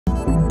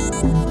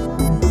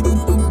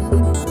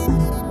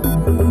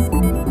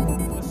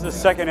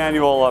second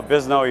annual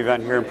Bisnow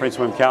event here in Prince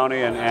William County,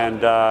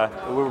 and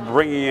we're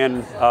bringing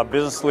in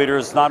business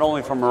leaders not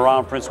only from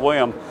around Prince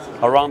William,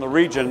 around the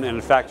region, and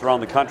in fact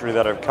around the country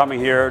that are coming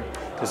here.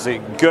 It's a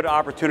good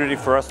opportunity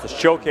for us to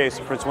showcase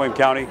in Prince William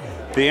County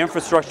the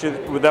infrastructure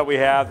that we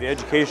have, the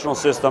educational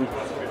system,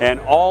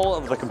 and all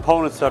of the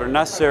components that are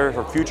necessary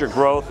for future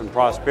growth and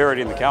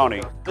prosperity in the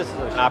county. This is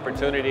an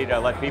opportunity to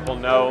let people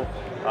know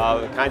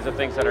the kinds of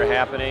things that are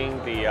happening,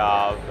 the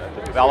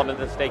development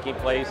that's taking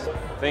place,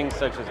 things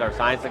such as our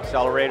Science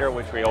Accelerator,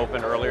 which we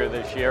opened earlier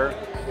this year,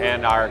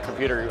 and our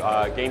computer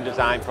game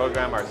design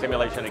program, our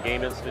Simulation and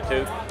Game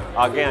Institute.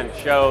 Again,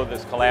 show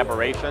this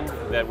collaboration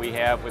that we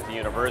have with the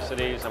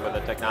universities and with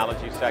the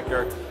technology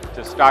sector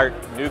to start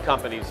new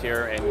companies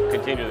here and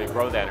continue to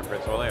grow that in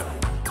Prince William.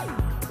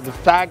 The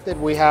fact that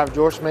we have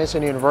George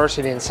Mason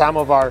University and some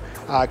of our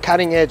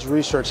cutting-edge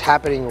research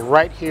happening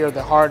right here at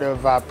the heart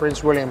of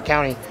Prince William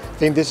County, I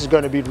think this is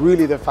going to be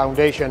really the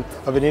foundation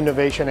of an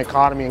innovation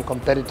economy and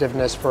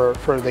competitiveness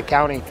for the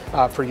county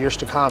for years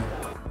to come.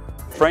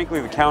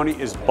 Frankly, the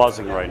county is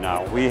buzzing right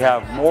now. We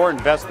have more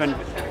investment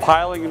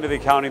piling into the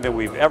county than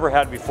we've ever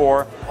had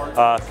before.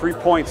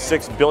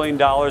 $3.6 billion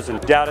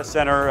in data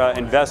center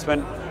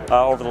investment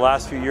over the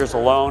last few years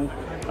alone.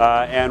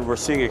 And we're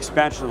seeing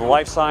expansion of the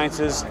life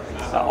sciences.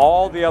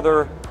 All the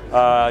other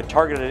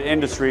targeted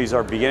industries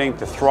are beginning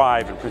to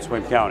thrive in Prince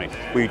William County.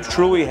 We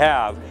truly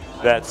have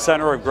that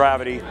center of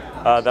gravity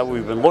that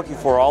we've been looking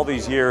for all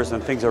these years,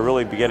 and things are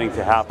really beginning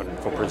to happen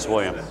for Prince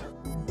William.